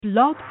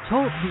Blog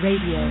Talk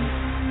Radio.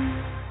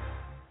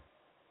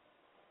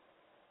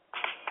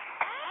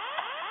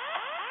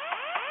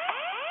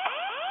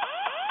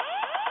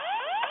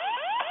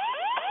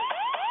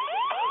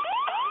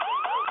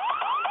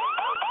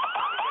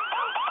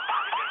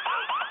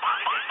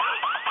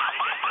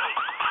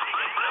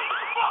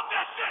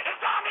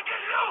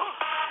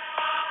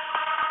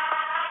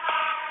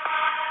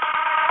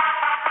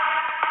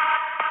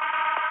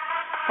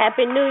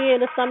 Happy New Year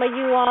to some of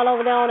you all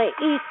over there on the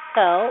East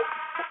Coast.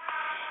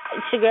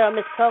 It's your girl,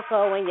 Miss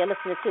Coco, and you're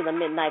listening to the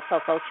Midnight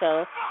Coco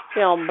Show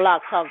here on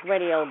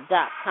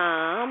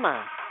blogtalkradio.com.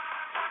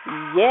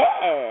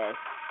 Yes,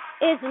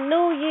 it's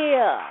New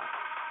Year.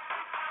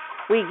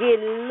 We get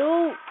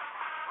loose.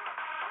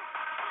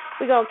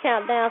 We're going to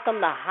count down some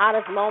of the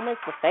hottest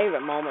moments, the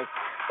favorite moments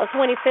of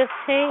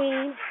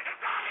 2015.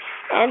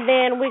 And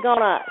then we're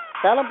going to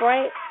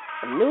celebrate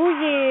the New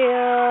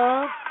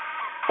Year.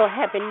 So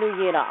Happy New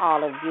Year to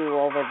all of you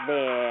over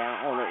there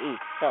on the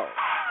East Coast.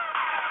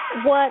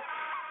 What?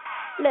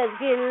 Let's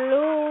get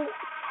loose.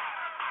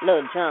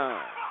 Lil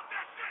Jon.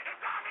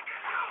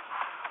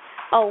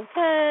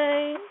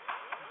 Okay.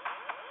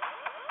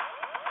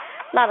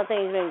 A lot of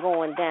things been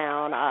going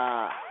down,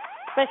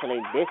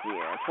 especially this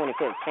year,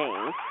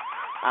 2015.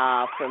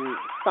 From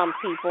some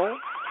people,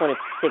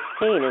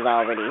 2016 is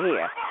already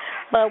here.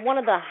 But one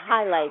of the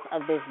highlights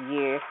of this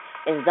year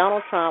is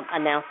Donald Trump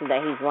announcing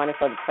that he's running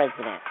for the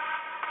president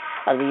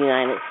of the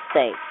United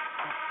States.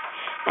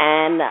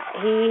 And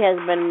he has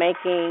been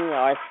making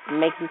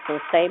some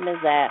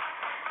statements that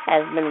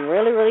has been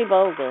really, really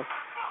bogus.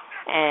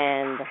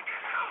 And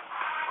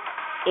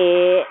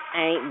it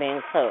ain't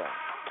been cool.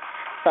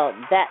 So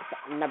that's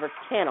number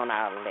 10 on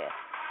our list,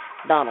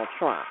 Donald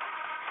Trump.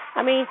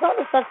 I mean, some of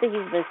the stuff that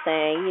he's been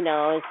saying,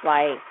 it's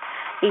like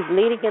he's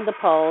leading in the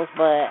polls,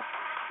 but,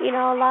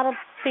 a lot of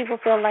people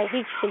feel like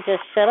he should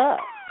just shut up.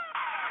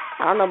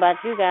 I don't know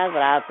about you guys,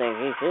 but I think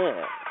he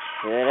should.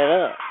 Shut it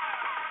up.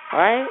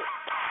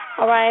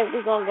 All right,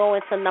 we're going to go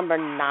into number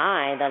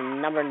 9. The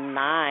number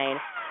 9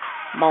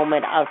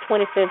 moment of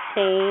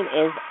 2015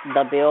 is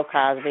the Bill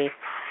Cosby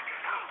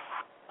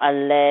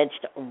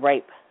alleged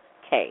rape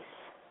case.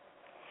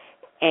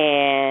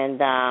 And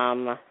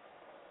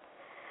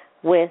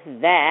with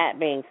that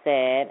being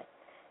said,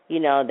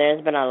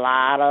 there's been a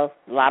lot of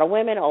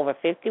women, over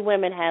 50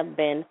 women have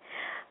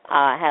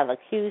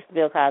accused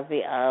Bill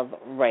Cosby of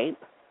rape.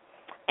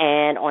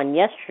 And on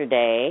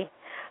yesterday,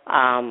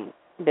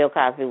 Bill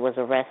Cosby was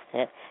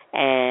arrested,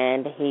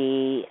 and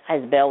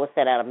his bail was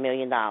set at $1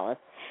 million,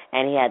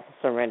 and he had to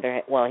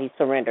surrender. Well, he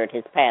surrendered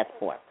his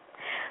passport.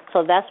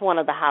 So that's one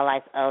of the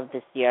highlights of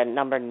this year,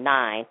 number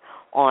 9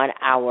 on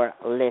our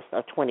list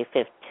of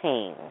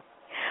 2015.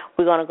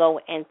 We're going to go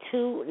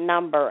into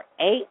number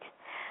 8.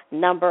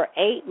 Number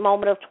 8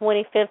 moment of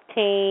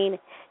 2015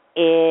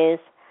 is,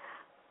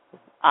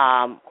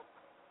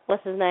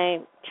 what's his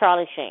name?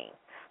 Charlie Sheen.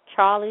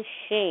 Charlie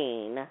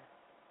Sheen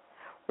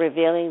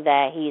revealing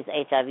that he's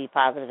HIV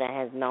positive and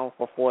has known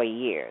for 4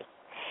 years.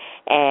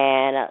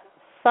 And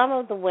some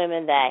of the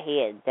women that he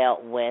had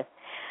dealt with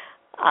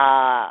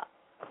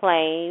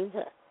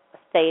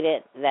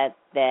stated that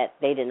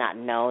they did not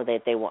know,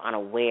 that they were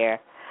unaware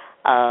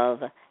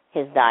of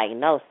his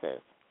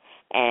diagnosis.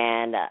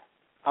 And a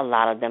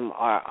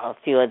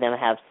few of them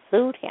have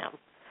sued him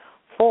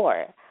for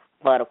it.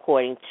 But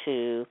according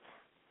to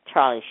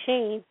Charlie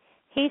Sheen,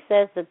 he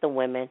says that the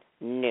women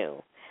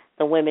knew.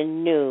 The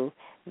women knew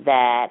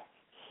that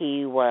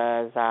he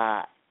was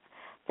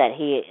that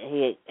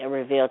he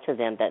revealed to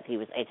them that he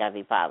was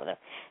HIV positive,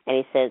 and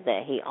he said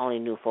that he only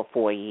knew for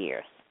 4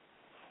 years.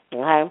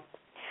 Okay,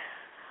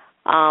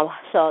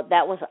 so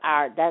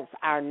that's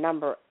our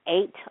number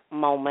 8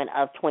 moment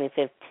of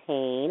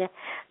 2015.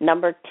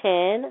 Number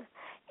 10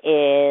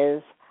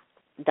 is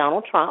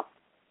Donald Trump.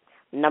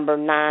 Number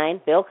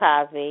 9, Bill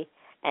Cosby,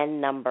 and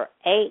number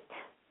 8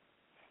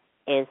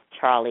 is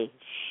Charlie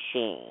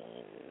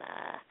Sheen.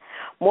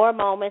 More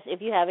moments.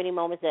 If you have any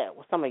moments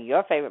some of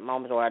your favorite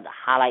moments or the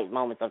highlight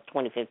moments of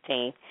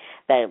 2015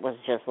 that was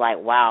just like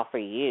wow for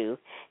you,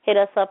 hit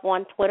us up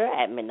on Twitter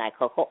at Midnight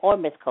Coco or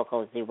Miss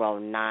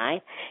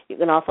Coco09. You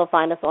can also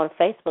find us on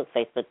Facebook,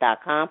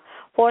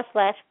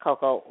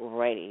 facebook.com/Coco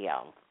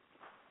Radio.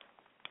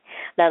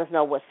 Let us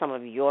know what some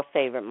of your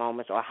favorite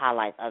moments or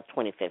highlights of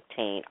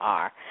 2015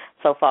 are.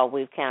 So far,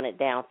 we've counted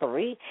down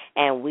 3,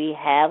 and we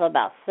have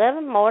about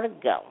 7 more to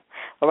go.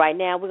 But right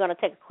now, we're going to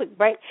take a quick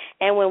break,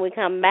 and when we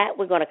come back,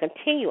 we're going to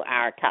continue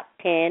our top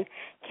 10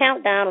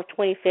 countdown of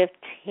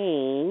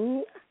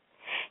 2015.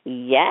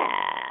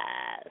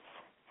 Yes.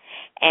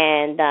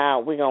 And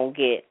we're going to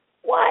get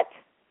what?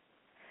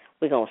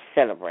 We're going to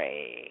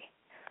celebrate.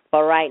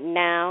 But right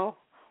now,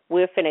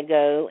 we're finna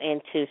go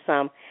into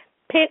some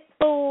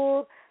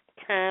Pitbull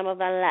Time of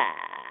Our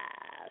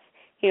Lives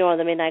here on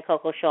the Midnight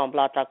Coco Show on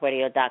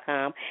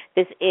blogtalkradio.com.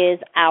 This is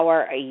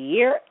our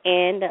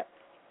year-end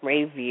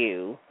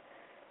review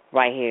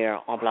right here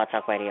on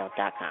blogtalkradio.com.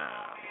 But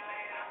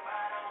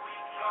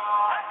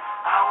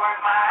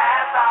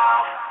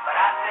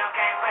I still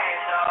can't pay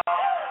it,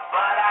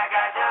 but I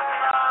got just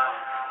enough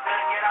to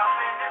get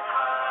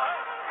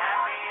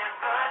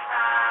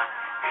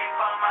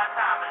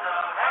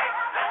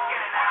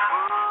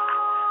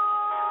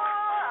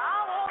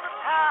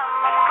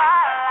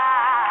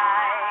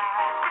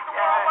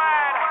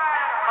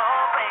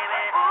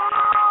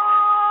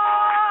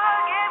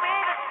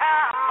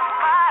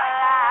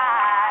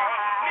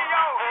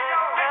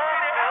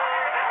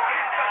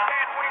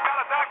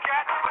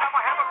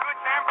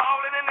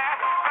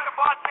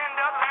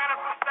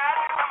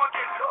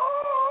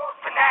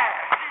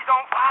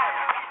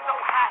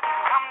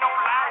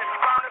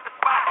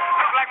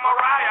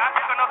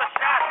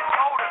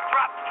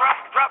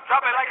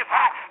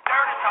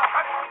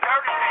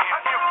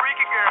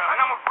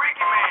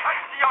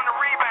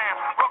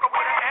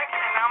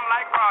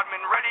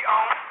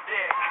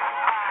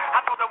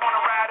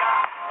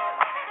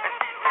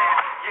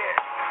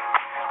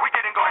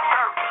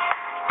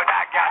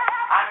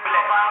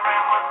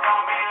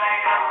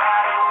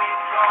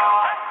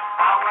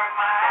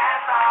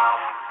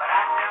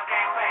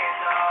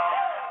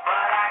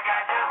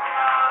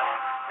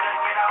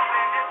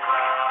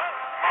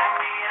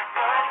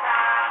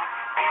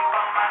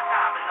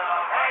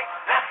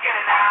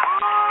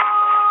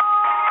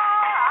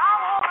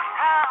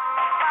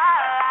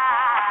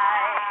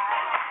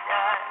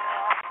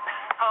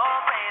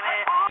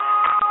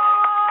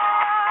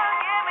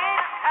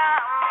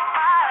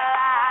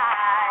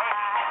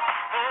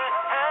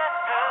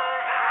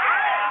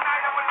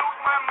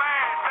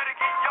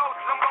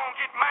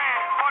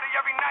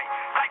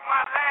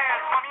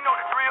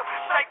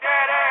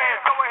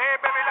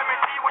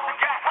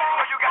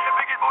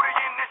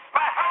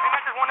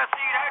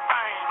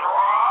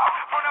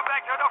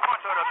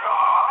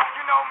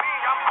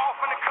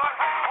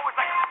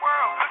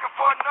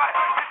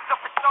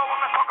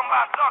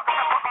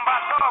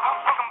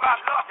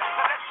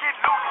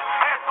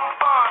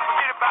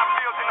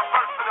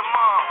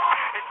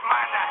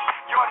night,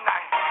 your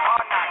night,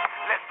 our night.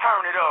 Let's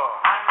turn it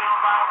up. I knew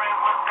my rent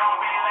was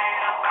gonna be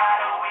late about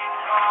a week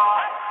ago.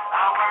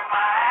 I worked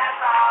my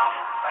ass off,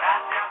 but I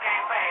still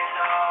can't pay it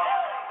though.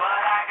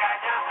 But I got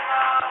just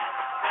enough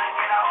to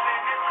get off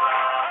in this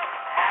club.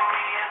 Have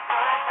me a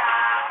good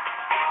time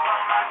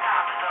before my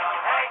time is up.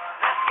 Hey,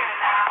 let's get it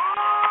now.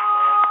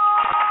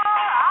 I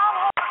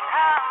want the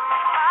time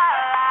of my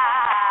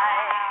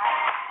life.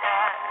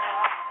 Yeah.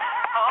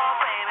 Oh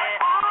baby,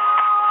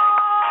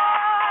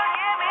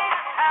 give me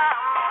the time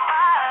of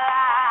my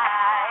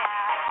life.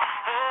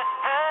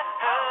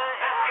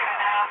 Let's get it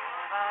now.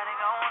 Everybody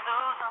gon' do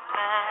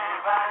something.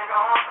 Everybody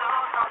gon' do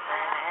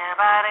something.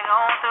 Everybody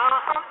gon' do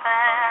something.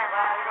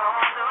 Everybody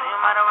gon' do. You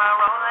might as well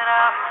roll it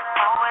up,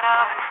 throw it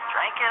up,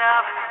 drink it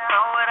up,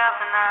 throw it up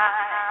tonight.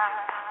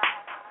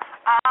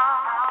 Oh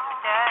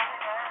yeah.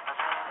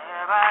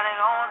 Everybody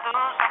gon' do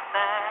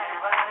something.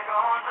 Everybody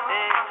gon' do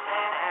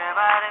something.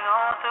 Everybody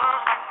gon' do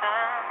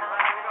something.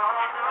 Everybody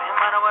gon' do. You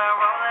might as well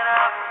roll it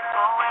up,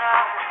 throw it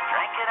up,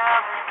 drink it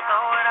up,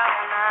 throw it up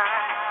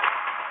tonight.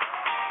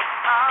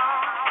 Oh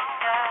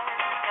yeah,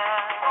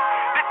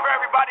 yeah. This for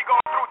everybody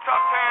going through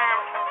tough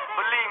times.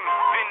 Believe me,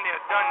 been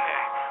there, done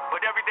that. But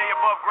every day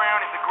above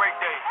ground is a great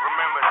day.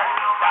 Remember that. I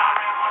knew my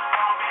rent was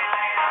gonna be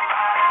late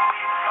about a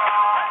week ago.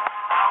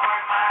 I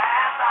worked my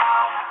ass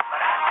off, but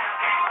I still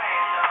can't pay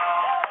it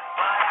though.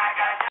 But I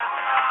got just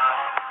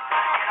enough to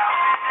get off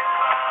in this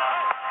club.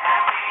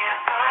 Have me a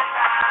good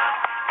time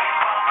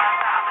before my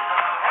time is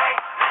up. Hey,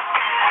 let's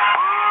get it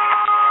out.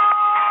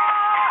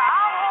 I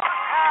want the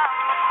time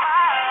of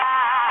my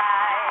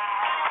life.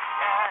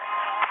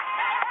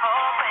 Yeah.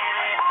 Oh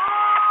baby,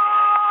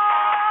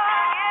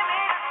 give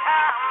me the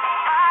time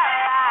of my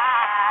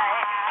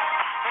life.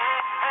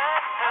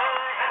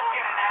 Let's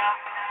get it out.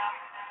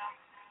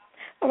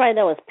 All right,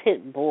 that was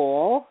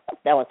Pitbull.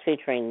 That was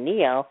featuring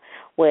Neo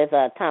with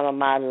Time of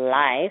My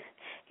Life.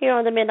 Here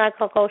on the Midnight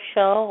Coco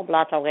Show,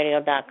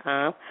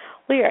 blogtalkradio.com,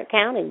 we are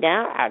counting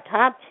down our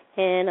top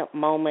 10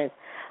 moments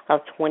of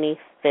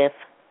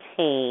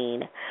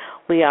 2015.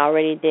 We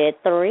already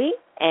did 3,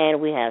 and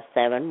we have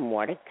 7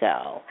 more to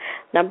go.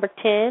 Number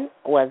 10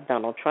 was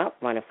Donald Trump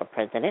running for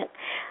president.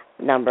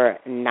 Number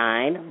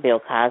 9, Bill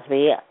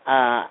Cosby,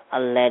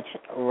 alleged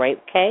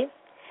rape case.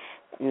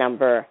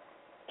 Number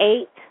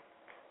 8,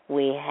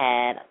 we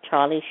had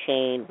Charlie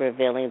Sheen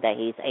revealing that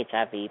he's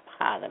HIV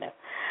positive.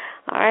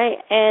 All right,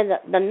 and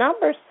the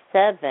number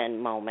 7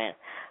 moment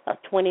of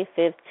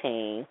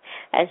 2015,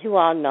 as you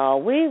all know,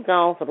 we've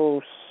gone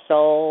through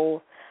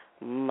so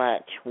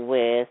much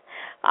with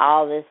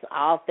all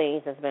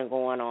things that's been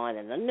going on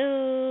in the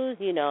news,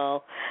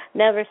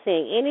 never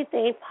seeing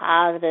anything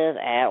positive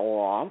at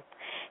all.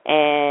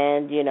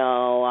 And,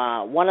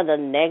 one of the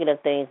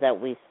negative things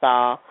that we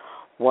saw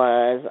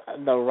was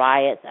the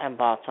riots in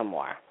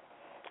Baltimore.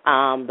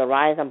 The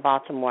riots in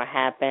Baltimore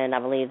happened, I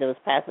believe it was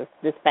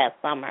this past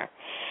summer.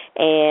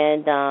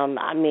 And,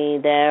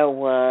 there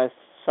was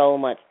so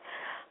much,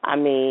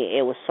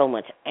 it was so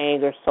much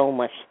anger, so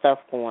much stuff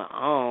going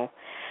on,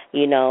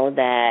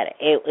 that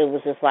it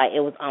was just like,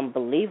 it was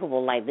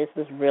unbelievable. Like, this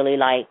is really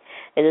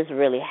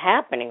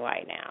happening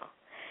right now.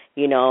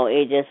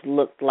 It just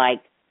looked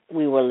like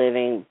we were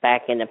living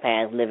back in the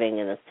past, living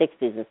in the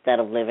 60s instead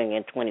of living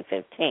in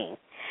 2015.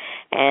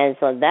 And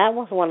so that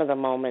was one of the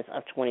moments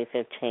of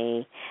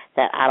 2015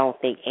 that I don't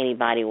think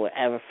anybody will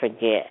ever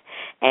forget.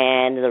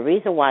 And the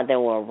reason why there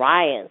were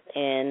riots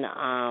in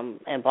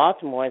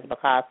Baltimore is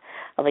because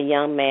of a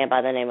young man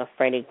by the name of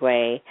Freddie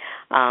Gray.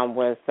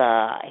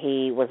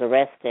 He was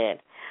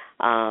arrested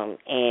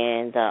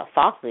and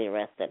falsely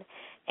arrested,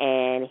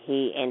 and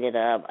he ended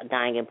up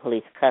dying in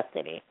police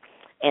custody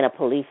in a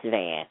police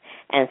van.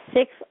 And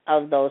 6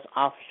 of those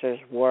officers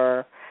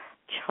were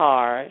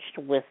charged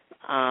with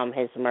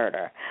his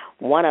murder.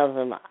 One of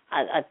them,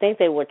 I think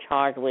they were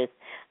charged with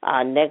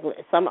a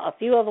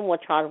few of them were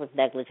charged with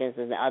negligence,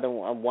 and the other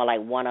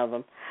one of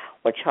them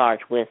were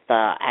charged with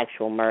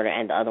actual murder,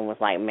 and the other one was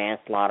like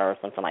manslaughter or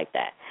something like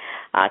that.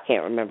 I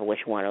can't remember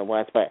which one it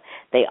was, but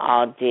they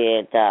all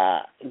did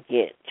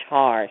get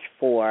charged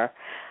for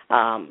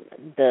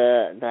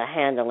the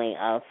handling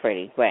of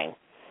Freddie Gray.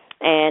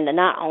 And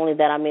not only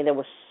that, there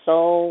was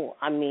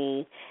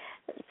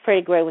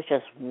Freddie Gray was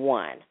just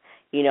one.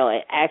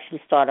 It actually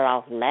started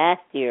off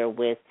last year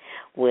with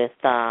Mike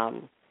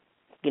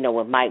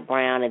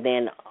Brown, and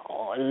then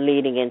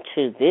leading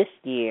into this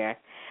year,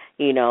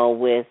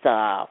 with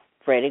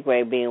Freddie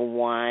Gray being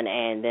one,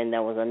 and then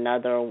there was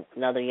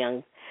another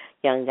young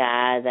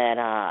guy that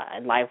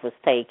life was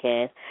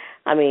taken.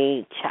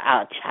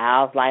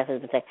 Child's life has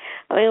been taken.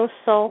 It was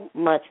so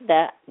much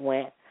that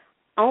went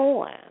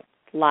on.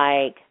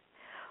 Like,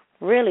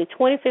 really,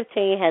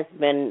 2015 has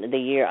been the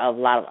year of a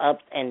lot of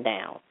ups and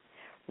downs.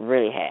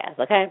 Really has,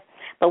 okay?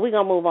 But we're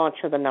going to move on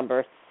to the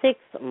number 6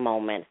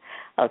 moment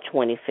of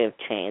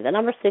 2015. The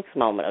number 6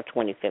 moment of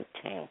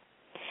 2015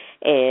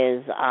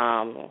 is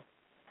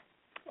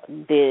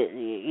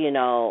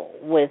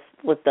with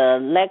the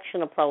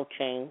election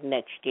approaching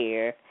next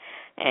year,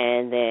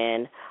 and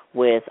then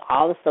with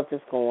all the stuff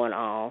that's going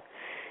on,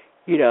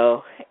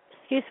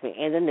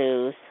 in the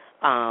news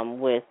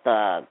with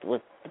the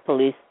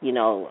police,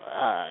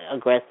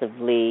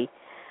 aggressively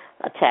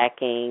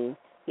attacking,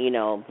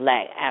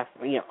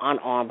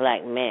 unarmed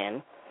black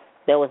men.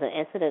 There was an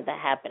incident that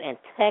happened in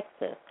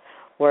Texas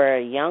where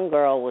a young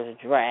girl was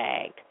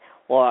dragged,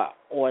 or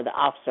the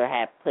officer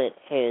had put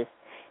his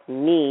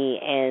knee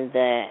in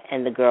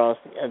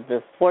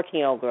the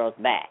 14-year-old girl's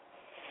back.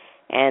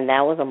 And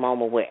that was a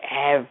moment where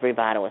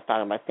everybody was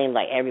talking about. It seemed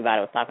like everybody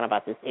was talking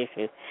about this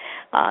issue,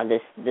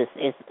 this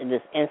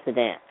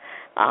incident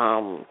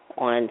on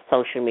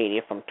social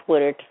media, from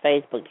Twitter to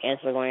Facebook,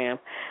 Instagram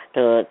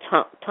to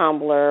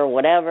Tumblr,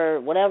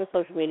 whatever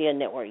social media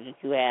network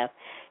you have.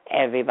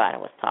 Everybody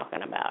was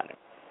talking about it,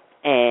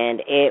 and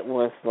it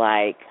was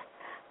like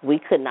we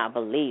could not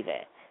believe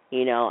it,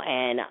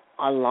 And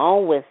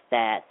along with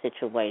that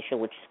situation,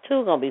 which is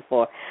too going to be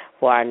for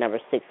our number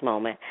 6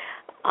 moment.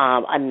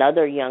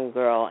 Another young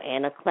girl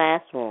in a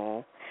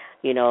classroom,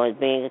 is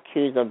being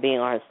accused of being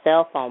on her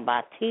cell phone by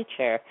a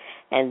teacher,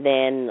 and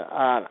then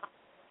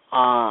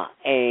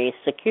a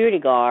security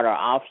guard or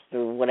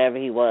officer, whatever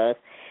he was,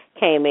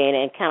 came in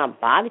and kind of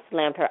body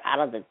slammed her out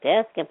of the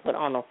desk and put her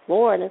on the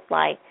floor. And it's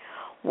like,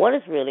 what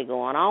is really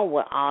going on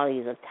with all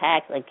these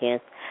attacks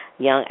against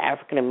young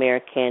African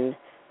American,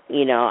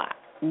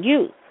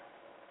 youth,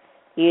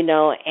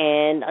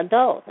 and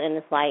adults? And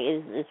it's like,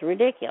 it's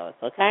ridiculous,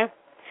 okay?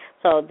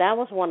 So that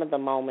was one of the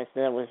moments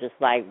that was just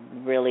like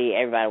really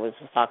everybody was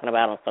just talking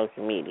about on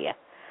social media,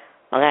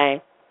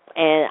 okay?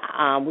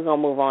 And we're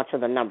going to move on to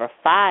the number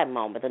 5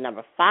 moment. The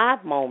number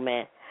 5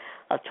 moment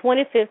of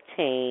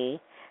 2015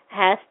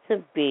 has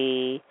to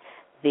be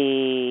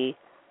the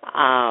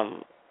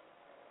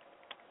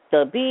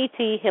BET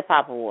Hip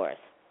Hop Awards,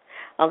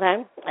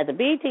 okay? At the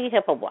BET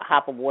Hip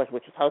Hop Awards,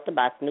 which is hosted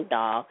by Snoop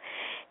Dogg,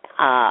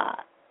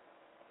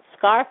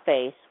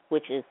 Scarface,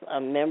 which is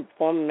a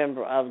former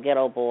member of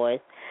Ghetto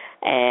Boys,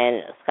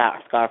 and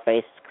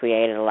Scarface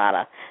created a lot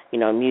of,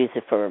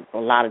 music for a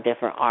lot of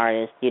different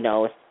artists,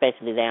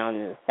 especially down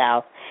in the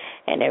South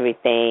and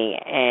everything,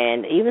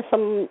 and even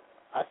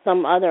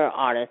some other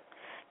artists,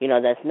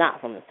 that's not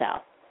from the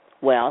South.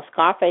 Well,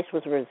 Scarface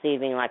was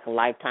receiving like a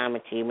Lifetime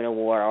Achievement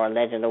Award or a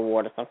Legend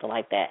Award or something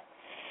like that,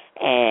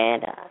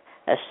 and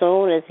as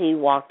soon as he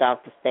walked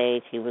off the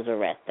stage, he was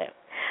arrested.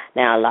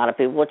 Now, a lot of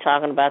people were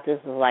talking about this.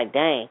 It was like,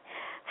 dang,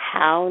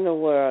 how in the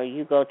world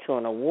you go to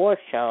an award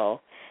show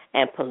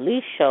and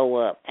police show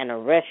up and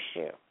arrest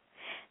you?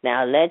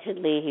 Now,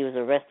 allegedly, he was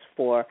arrested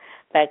for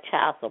back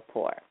child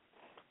support.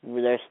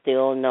 There's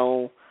still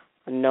no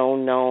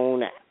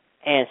known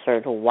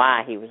answer to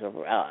why he was,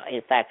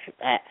 in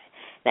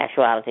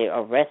actuality,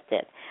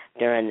 arrested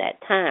during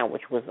that time,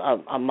 which was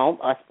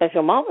a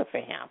special moment for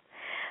him.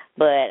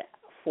 But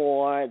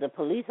for the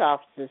police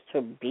officers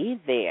to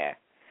be there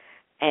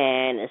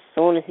and as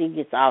soon as he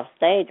gets off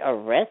stage,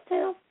 arrest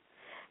him,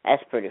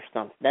 that's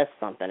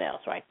something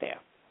else right there.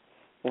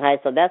 Okay,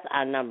 so that's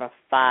our number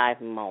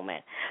 5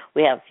 moment.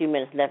 We have a few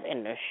minutes left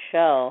in the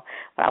show,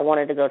 but I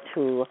wanted to go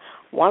to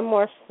one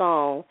more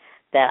song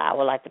that I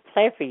would like to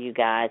play for you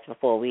guys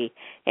before we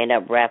end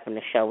up wrapping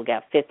the show. We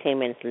got 15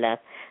 minutes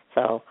left,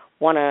 so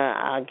want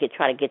to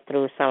try to get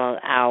through some of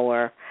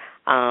our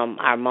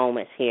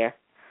moments here.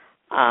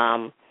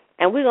 And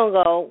we're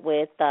gonna go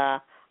with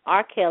R.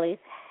 Kelly's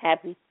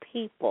 "Happy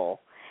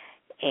People,"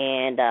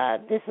 and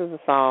this is a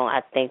song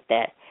I think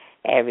that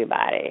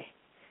everybody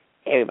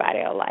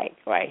will like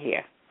right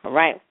here. All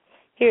right,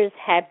 here's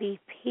 "Happy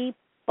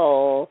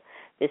People."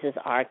 This is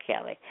R.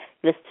 Kelly.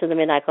 Listen to the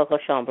Midnight Coco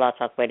Show on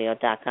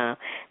blogtalkradio.com.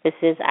 This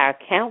is our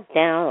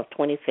countdown of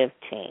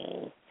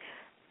 2015.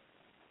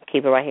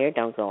 Keep it right here.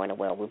 Don't go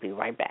anywhere. We'll be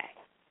right back.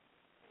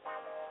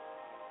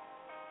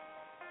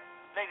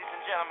 Ladies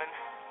and gentlemen,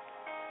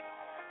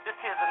 this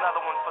here's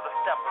another one for the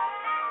steppers.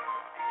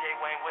 DJ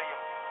Wayne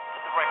Williams,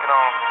 put the record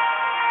on.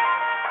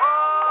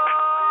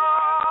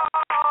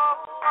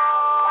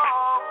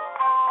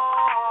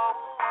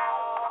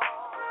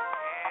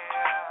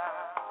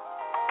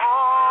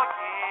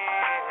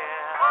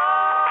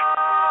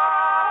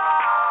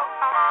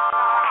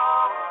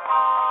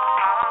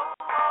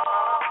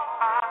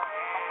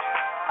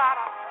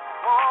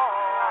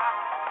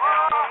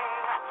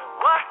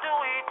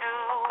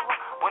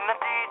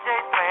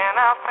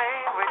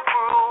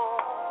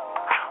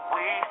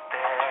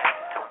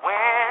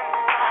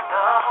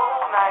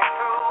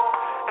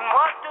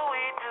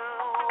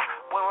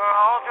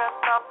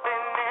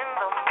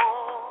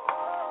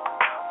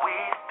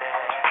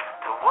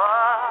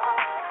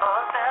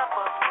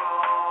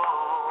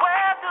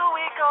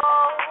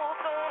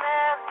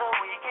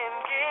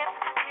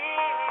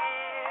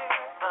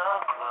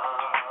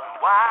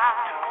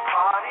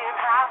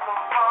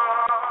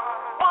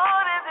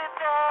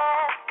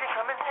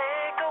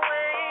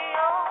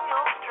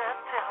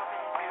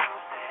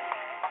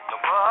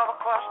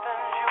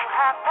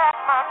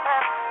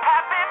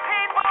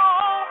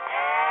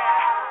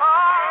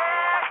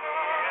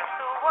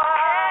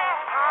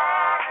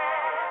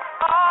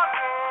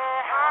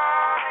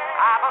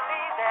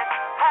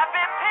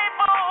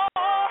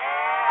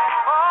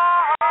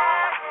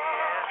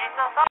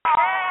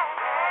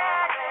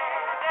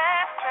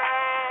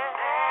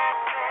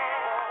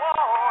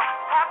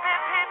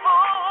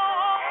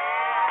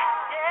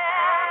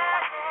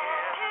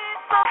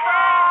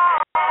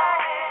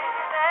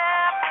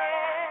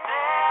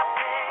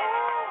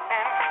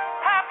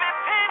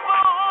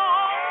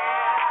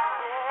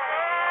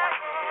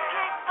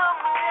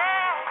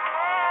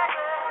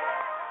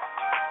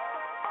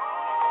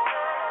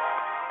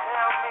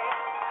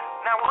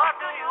 Now what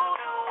do you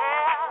do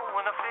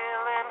when the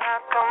feeling has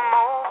come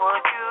over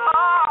you?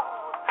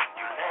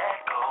 You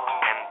let go.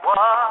 And what?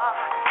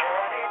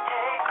 Let it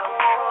take a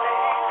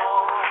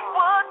hold.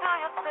 What do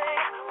you say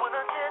when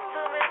a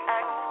gentleman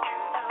asks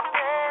you to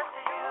dance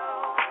to you?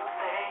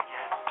 Say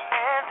yes,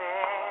 and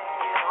then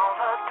get on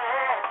the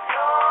dance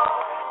floor.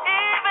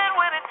 Even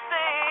when it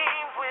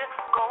seems we're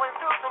going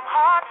through some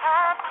hard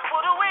times,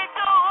 what do we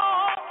do?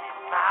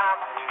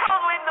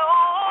 Cause we know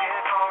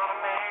we're gonna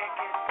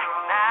make it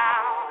through.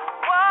 Now,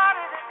 what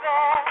is it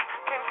that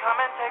can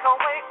come and take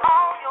away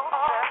all your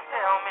stress?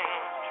 Tell me.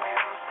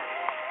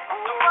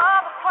 To all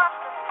the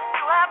questions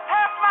you have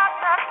touched my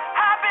touch,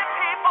 happy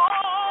people.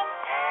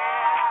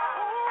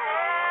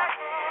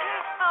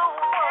 Keep the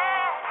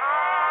world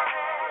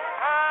turning.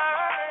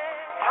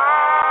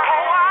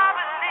 Oh, I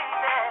believe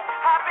that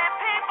happy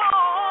people.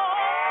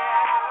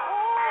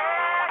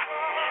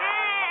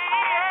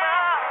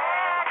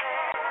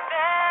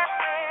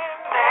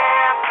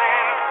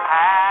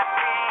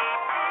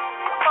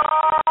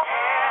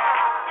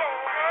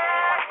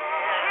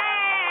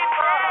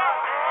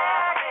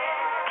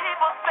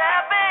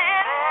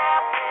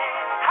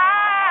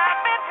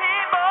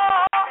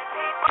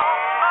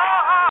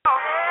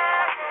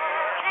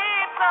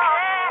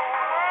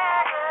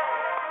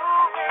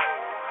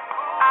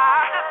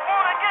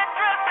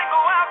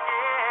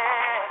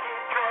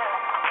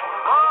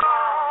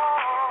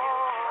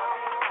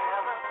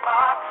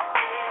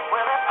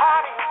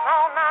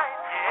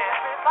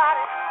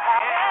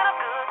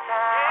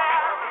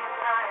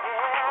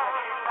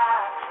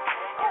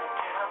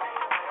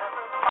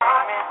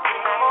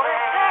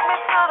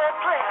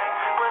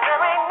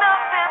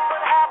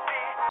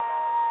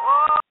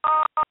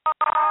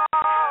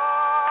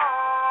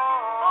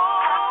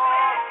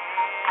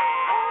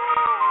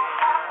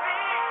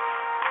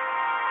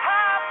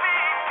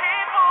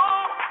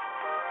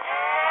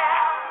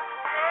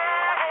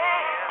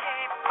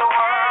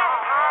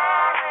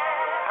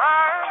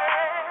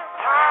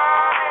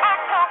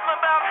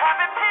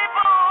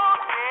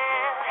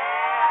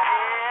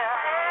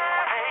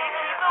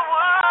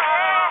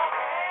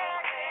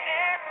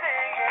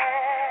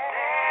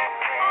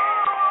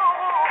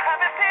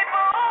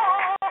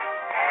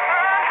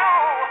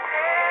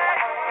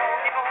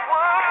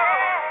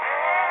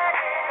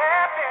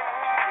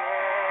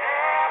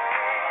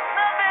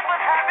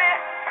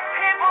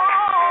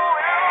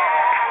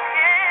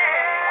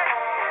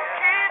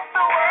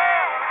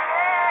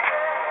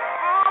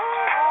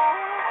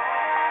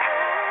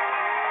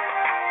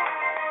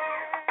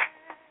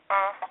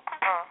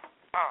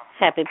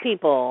 Happy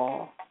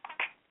people.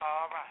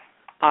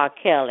 R.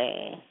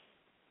 Kelly.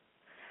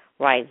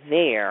 Right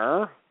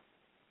there.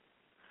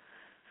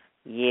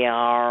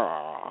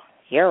 Yeah.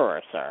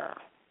 Yes, sir.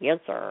 Yes,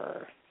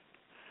 sir.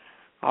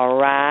 All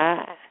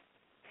right.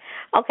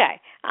 Okay.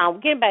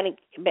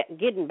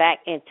 Getting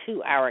back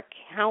into our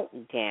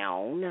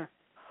countdown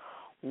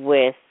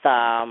with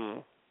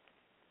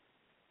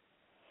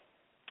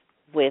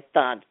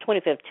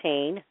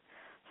 2015.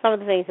 Some of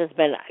the things that's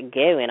been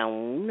going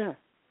on.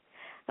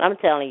 I'm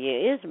telling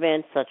you, it's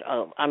been such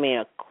a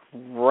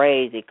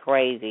crazy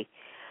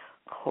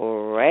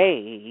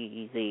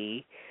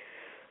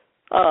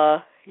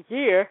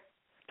year,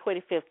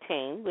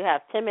 2015. We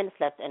have 10 minutes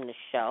left in the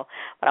show,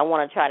 but I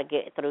want to try to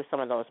get through some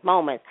of those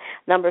moments.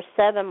 Number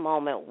 7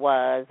 moment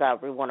was,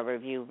 we want to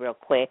review real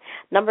quick.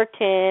 Number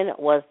 10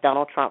 was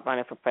Donald Trump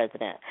running for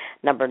president.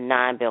 Number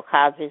 9, Bill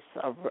Cosby's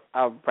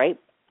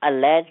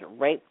alleged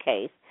rape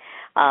case.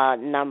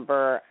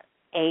 Number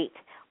 8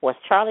 was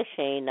Charlie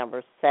Sheen.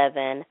 Number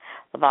 7,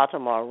 the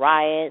Baltimore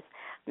riots.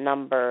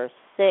 Number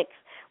 6,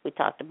 we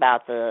talked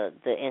about the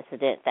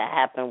incident that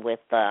happened with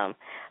the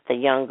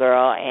young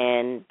girl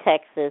in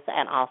Texas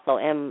and also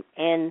in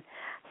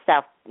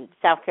South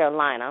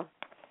Carolina,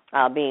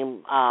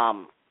 being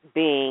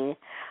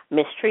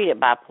mistreated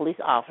by police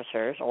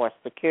officers or a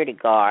security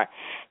guard.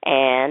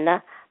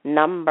 And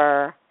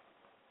number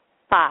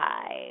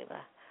 5,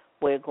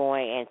 we're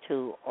going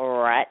into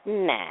right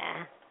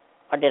now.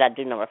 Or did I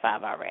do number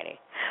 5 already?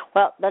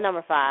 Well, the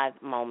number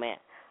 5 moment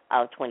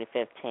of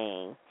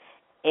 2015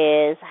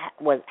 the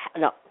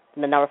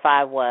number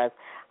 5 was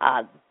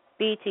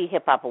BET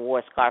Hip Hop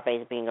Awards,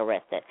 Scarface being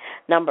arrested.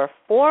 Number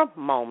 4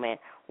 moment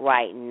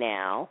right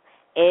now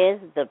is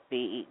the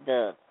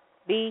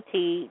BET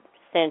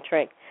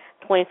Centric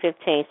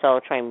 2015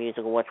 Soul Train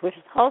Music Awards, which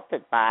is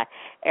hosted by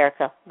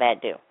Erykah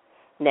Badu.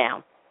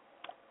 Now,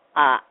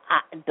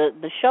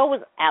 the show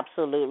was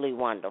absolutely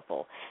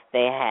wonderful.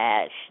 They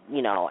had,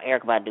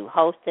 Erykah Badu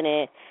hosting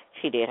it.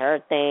 She did her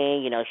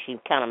thing. She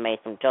kind of made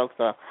some jokes,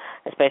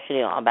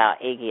 especially about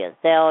Iggy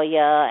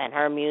Azalea and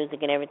her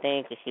music and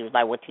everything, because she was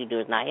like, what you do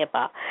is not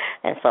hip-hop.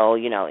 And so,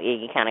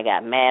 Iggy kind of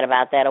got mad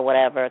about that or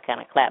whatever,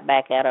 kind of clapped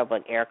back at her,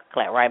 but Erykah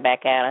clapped right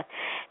back at her.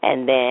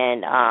 And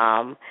then,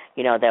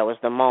 there was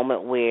the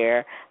moment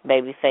where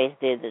Babyface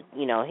did,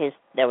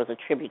 there was a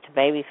tribute to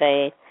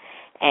Babyface.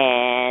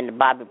 And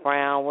Bobby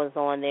Brown was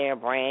on there,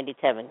 Brandy,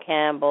 Tevin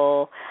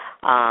Campbell,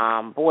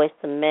 Boyz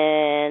II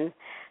Men,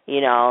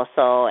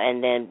 So,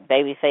 and then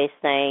Babyface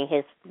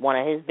sang one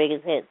of his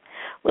biggest hits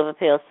with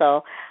Appeal.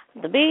 So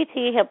the BET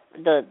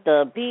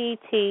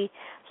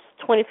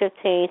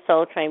 2015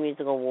 Soul Train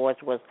Music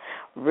Awards was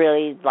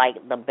really like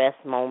the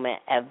best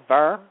moment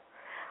ever.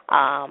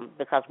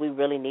 Because we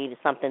really needed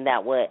something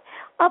that would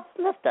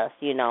uplift us,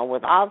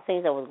 with all the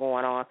things that was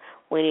going on,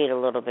 we need a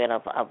little bit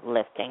of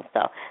uplifting.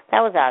 So that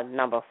was our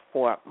number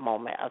 4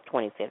 moment of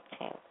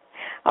 2015.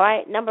 All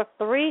right, number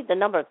 3, the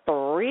number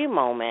 3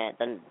 moment,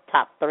 the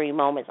top 3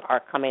 moments are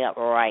coming up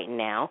right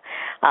now.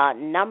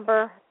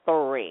 Number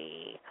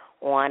 3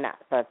 on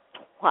the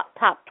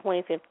top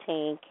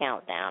 2015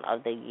 countdown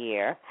of the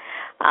year,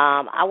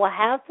 I will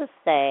have to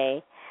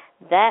say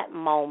that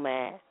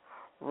moment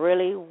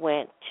really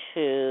went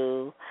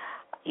to,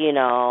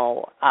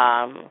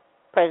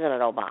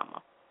 President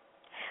Obama.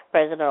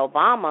 President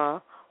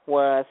Obama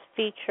was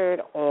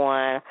featured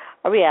on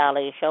a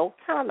reality show,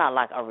 kind of not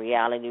like a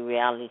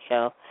reality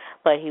show,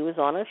 but he was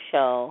on a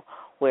show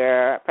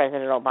where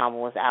President Obama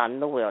was out in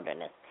the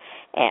wilderness.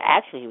 And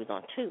actually he was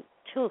on two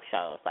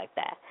shows like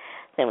that,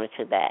 similar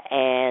to that.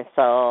 And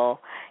so,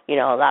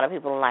 a lot of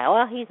people are like,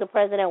 well, he's the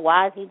president,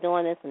 why is he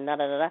doing this, and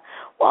da-da-da-da.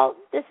 Well,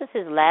 this is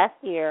his last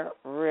year,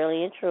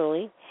 really and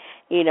truly,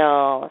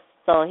 So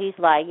he's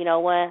like, you know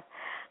what,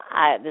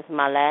 this is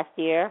my last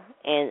year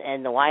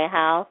in the White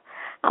House.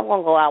 I'm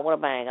going to go out with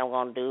a bang. I'm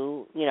going to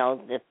do,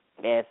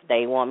 if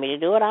they want me to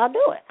do it, I'll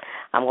do it.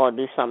 I'm going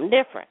to do something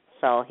different.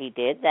 So he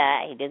did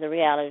that. He did the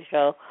reality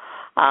show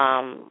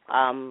that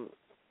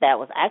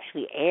was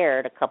actually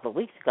aired a couple of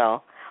weeks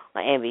ago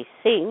on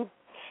NBC.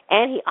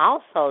 And he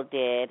also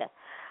did,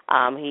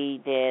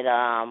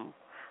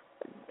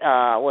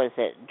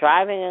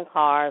 driving in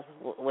cars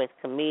with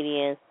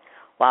comedians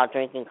while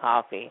drinking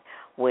coffee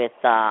with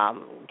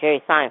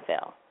Jerry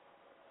Seinfeld.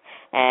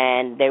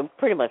 And they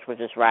pretty much were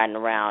just riding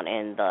around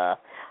in the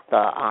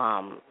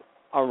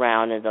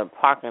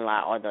parking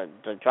lot or the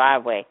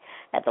driveway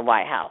at the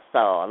White House. So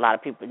a lot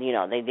of people,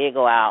 they did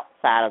go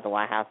outside of the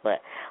White House, but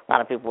a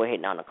lot of people were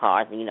hitting on the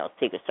cars and,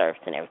 Secret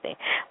Service and everything.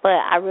 But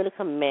I really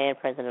commend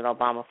President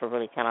Obama for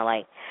really kind of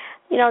like,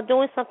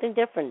 doing something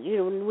different.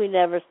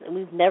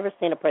 We've never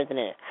seen a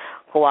president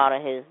go out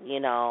of his,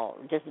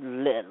 just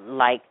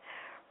like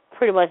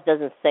pretty much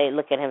doesn't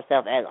look at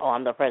himself as, oh,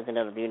 I'm the president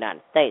of the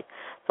United States,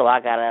 so I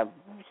gotta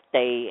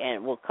stay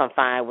and will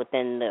confine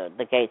within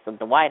the gates of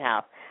the White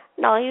House.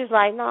 No, he was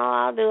like, no,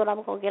 I'll do it.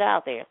 I'm gonna get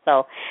out there.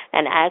 So,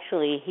 and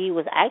actually, he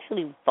was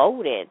actually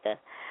voted,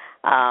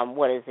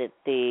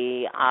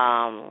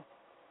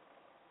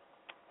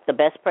 the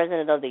best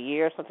president of the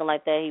year or something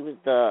like that. He was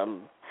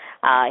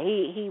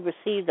he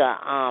received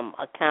a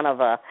kind of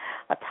a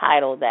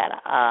title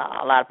that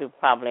a lot of people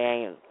probably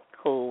ain't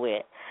cool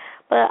with.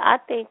 But I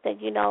think that,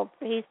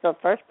 he's the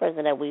first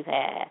president we've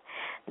had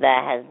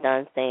that has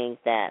done things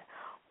that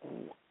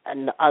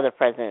other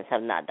presidents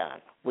have not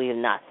done. We have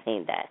not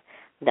seen that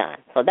done.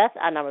 So that's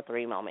our number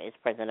 3 moment, is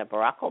President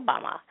Barack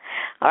Obama.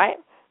 All right.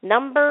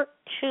 Number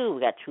 2, we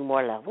got 2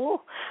 more left.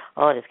 Ooh.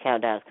 Oh, this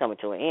countdown is coming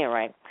to an end,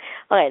 right?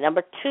 Okay,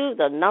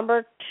 the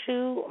number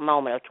 2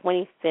 moment of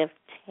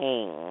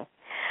 2015,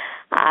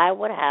 I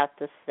would have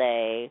to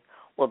say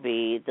will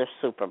be the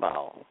Super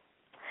Bowl.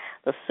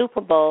 The Super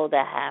Bowl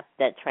that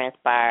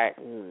transpired,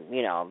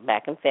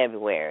 back in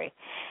February.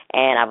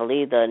 And I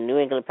believe the New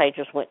England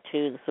Patriots went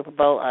to the Super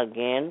Bowl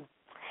again.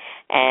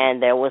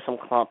 And there was some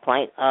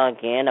complaint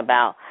again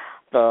about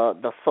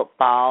the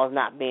footballs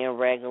not being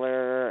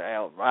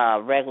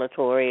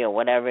regulatory or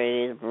whatever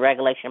it is,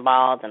 regulation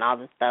balls and all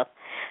this stuff.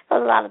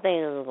 There's a lot of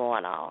things that was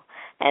going on.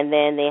 And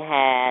then they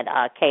had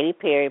Katy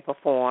Perry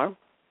perform.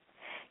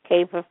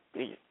 Katy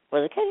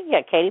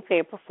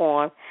Perry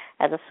performed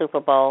at the Super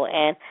Bowl,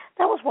 and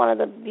that was one of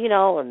the,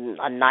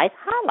 a nice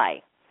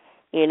highlight.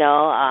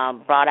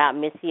 Brought out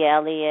Missy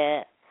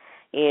Elliott,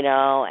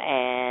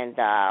 and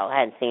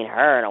hadn't seen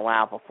her in a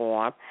while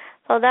perform.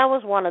 So that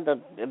was one of the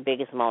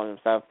biggest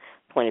moments of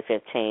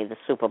 2015, the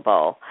Super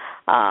Bowl,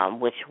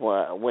 which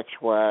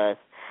was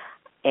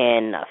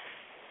in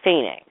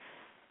Phoenix.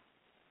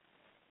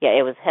 Yeah,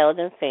 it was held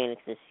in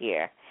Phoenix this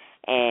year,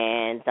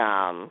 and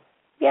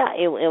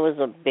it was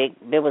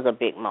a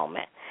big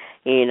moment.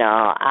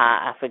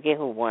 I forget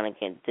who won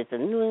again. Did the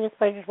New England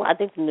Patriots win? I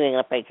think the New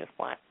England Patriots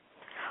won.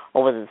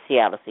 Or was it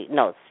Seattle?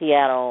 No,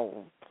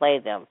 Seattle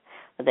played them,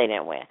 but they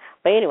didn't win.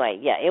 But anyway,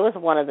 it was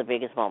one of the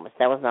biggest moments.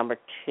 That was number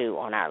 2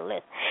 on our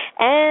list.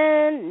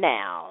 And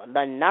now,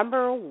 the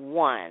number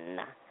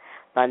one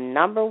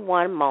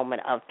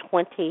moment of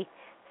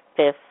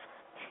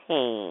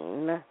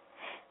 2015.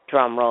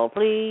 Drum roll,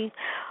 please.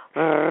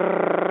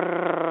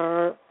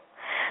 The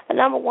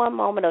number 1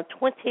 moment of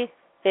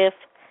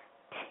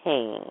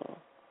 2015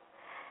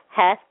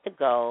 has to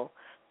go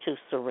to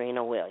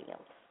Serena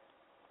Williams.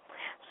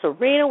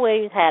 Serena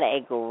Williams had a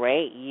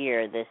great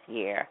year this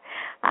year.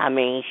 I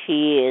mean,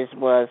 she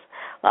was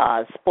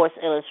Sports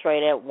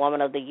Illustrated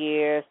Woman of the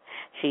Year.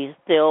 She's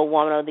still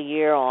Woman of the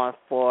Year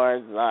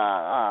for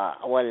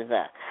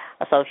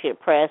Associate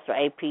Press or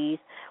AP's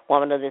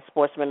Woman of the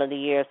Sportsman of the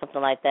Year,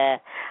 something like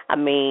that. I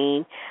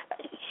mean,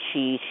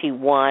 she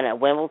won at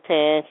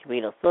Wimbledon. She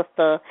beat her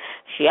sister.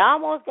 She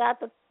almost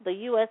got the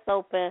U.S.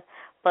 Open,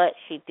 but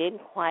she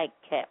didn't quite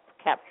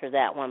capture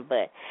that one.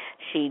 But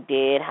she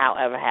did,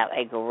 however, have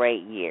a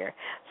great year.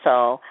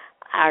 So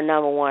our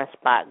number one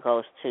spot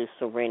goes to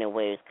Serena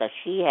Williams because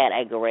she had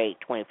a great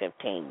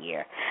 2015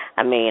 year.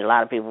 I mean, a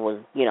lot of people was,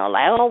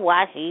 like, oh,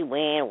 why she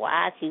win?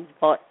 Why she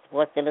Sports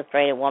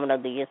Illustrated Woman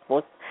of the Year,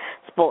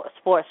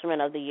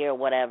 Sportsman of the Year,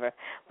 whatever.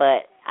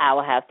 But I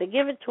will have to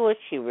give it to her.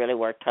 She really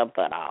worked her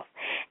butt off.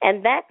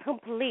 And that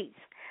completes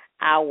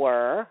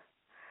our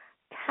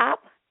top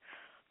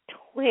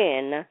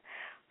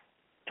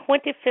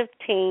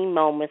 2015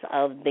 moments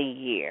of the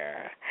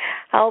year.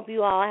 I hope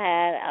you all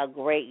had a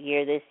great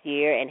year this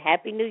year, and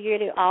Happy New Year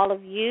to all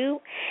of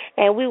you.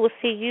 And we will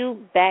see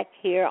you back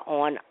here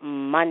on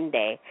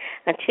Monday.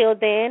 Until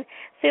then,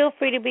 feel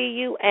free to be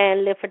you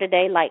and live for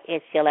today like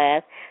it's your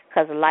last,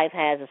 because life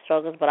has its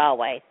struggles, but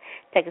always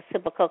take a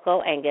sip of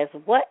cocoa, and guess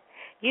what?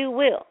 You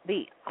will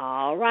be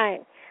all right.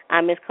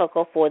 I'm Miss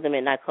Coco for the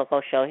Midnight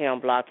Coco Show here on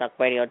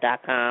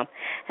blogtalkradio.com.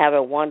 Have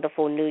a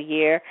wonderful new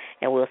year,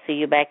 and we'll see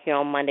you back here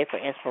on Monday for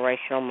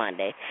Inspirational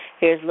Monday.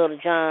 Here's Little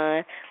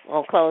John. We're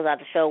going to close out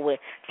the show with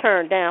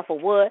Turn Down for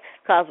What?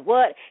 Because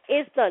what?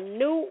 It's the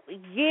new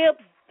year,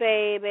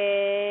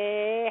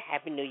 baby.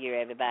 Happy New Year,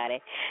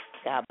 everybody.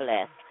 God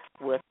bless.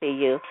 We'll see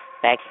you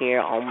back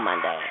here on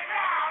Monday.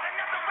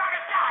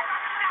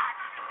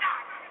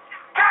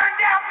 Turn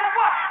down for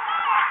what?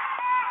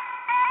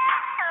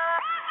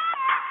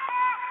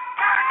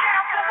 Turn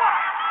down for what?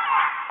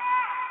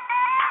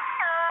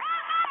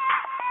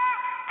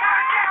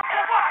 Turn down for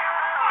what?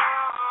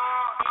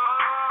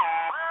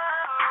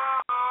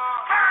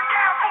 Turn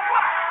down for what?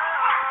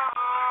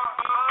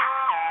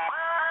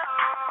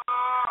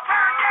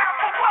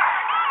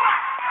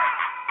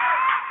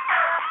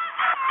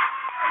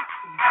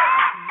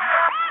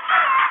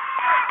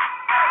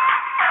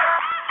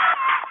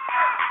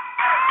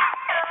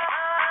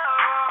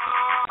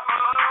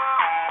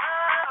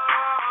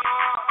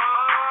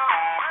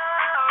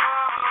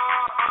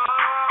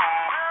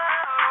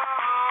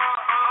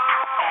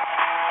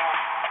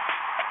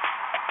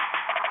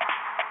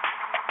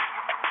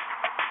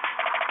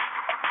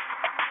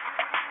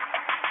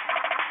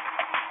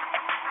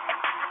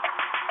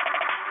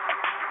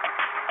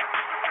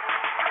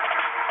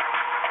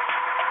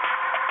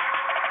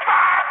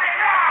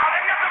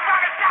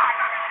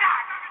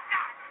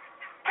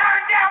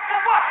 Turn down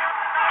for what?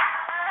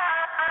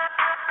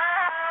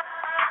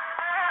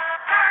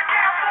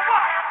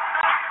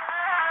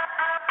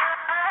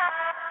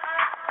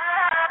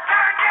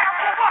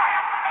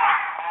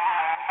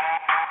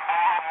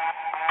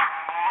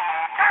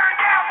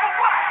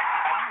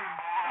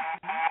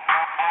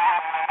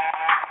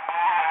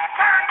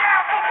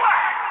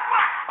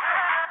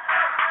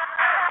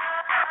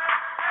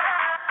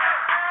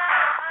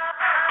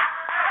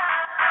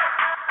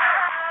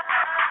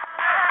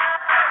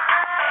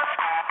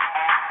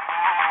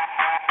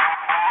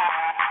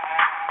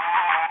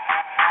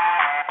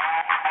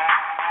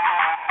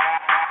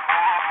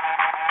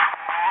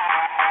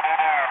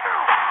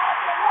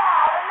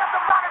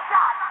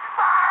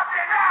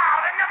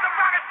 Another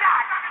rocket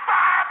shot.